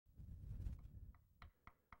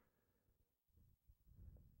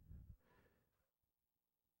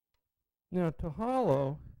Now to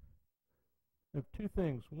hollow, I have two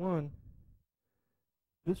things. One,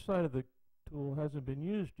 this side of the tool hasn't been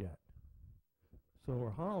used yet. So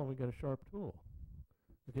we're hollow, we got a sharp tool.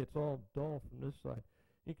 Okay, it's all dull from this side.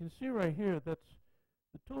 You can see right here, that's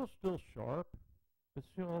the tool's still sharp, but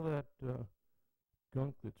see all that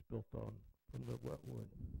gunk that's built on from the wet wood.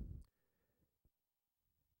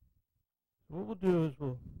 So what we'll do is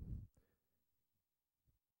we'll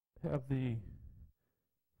have the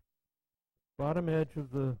bottom edge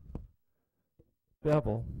of the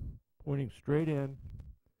bevel pointing straight in,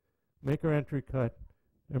 make our entry cut,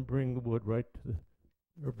 and bring the wood right to the,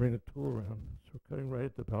 or bring the tool around. So we're cutting right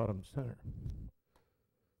at the bottom center.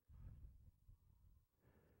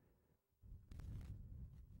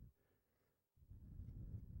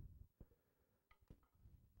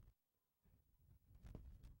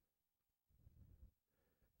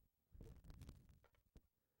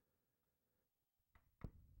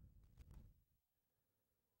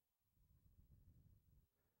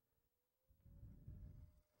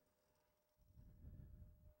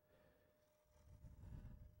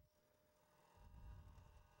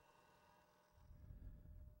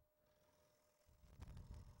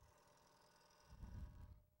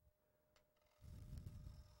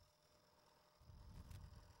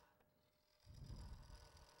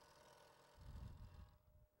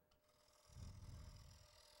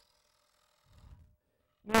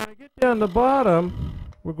 Now I get down the bottom,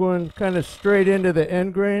 we're going kind of straight into the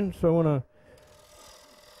end grain, so I want to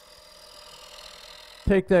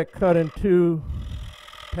take that cut in two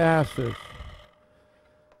passes.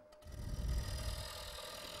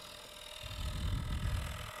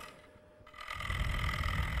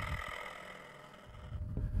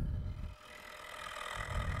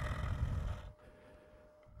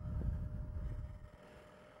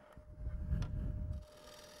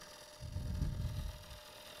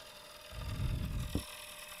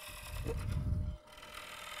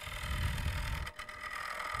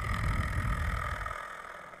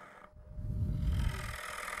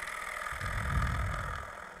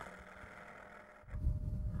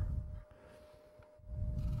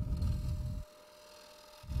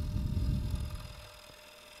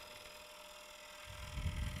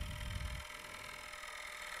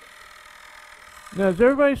 Now, does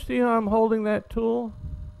everybody see how I'm holding that tool?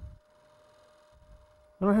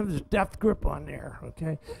 I don't have this death grip on there,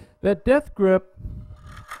 okay? That death grip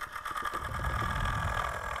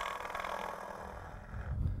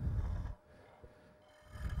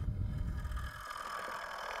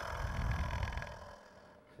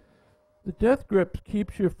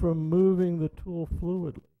keeps you from moving the tool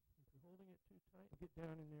fluidly. If you're holding it too tight, get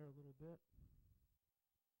down in there a little bit.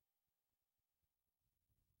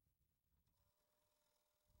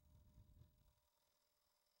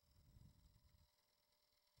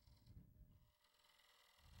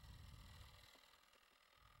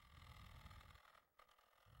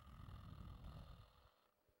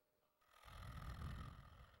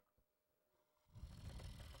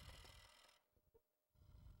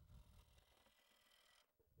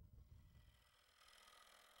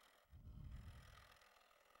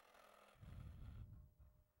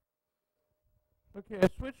 Okay, I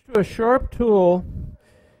switched to a sharp tool.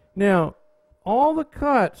 Now, all the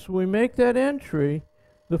cuts, we make that entry,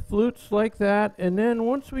 the flutes like that, and then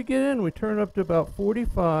once we get in, we turn up to about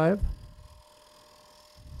 45.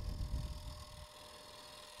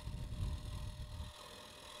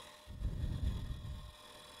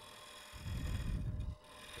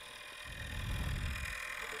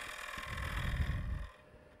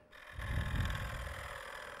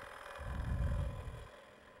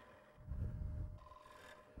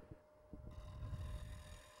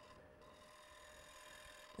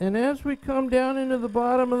 And as we come down into the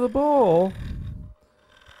bottom of the bowl,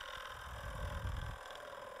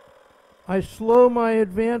 I slow my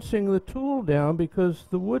advancing the tool down because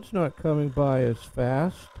the wood's not coming by as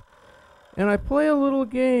fast. And I play a little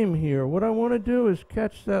game here. What I want to do is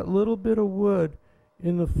catch that little bit of wood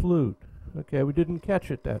in the flute. Okay, we didn't catch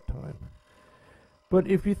it that time. But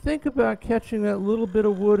if you think about catching that little bit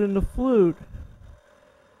of wood in the flute,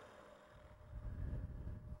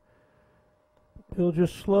 it'll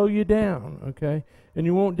just slow you down, okay? And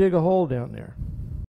you won't dig a hole down there.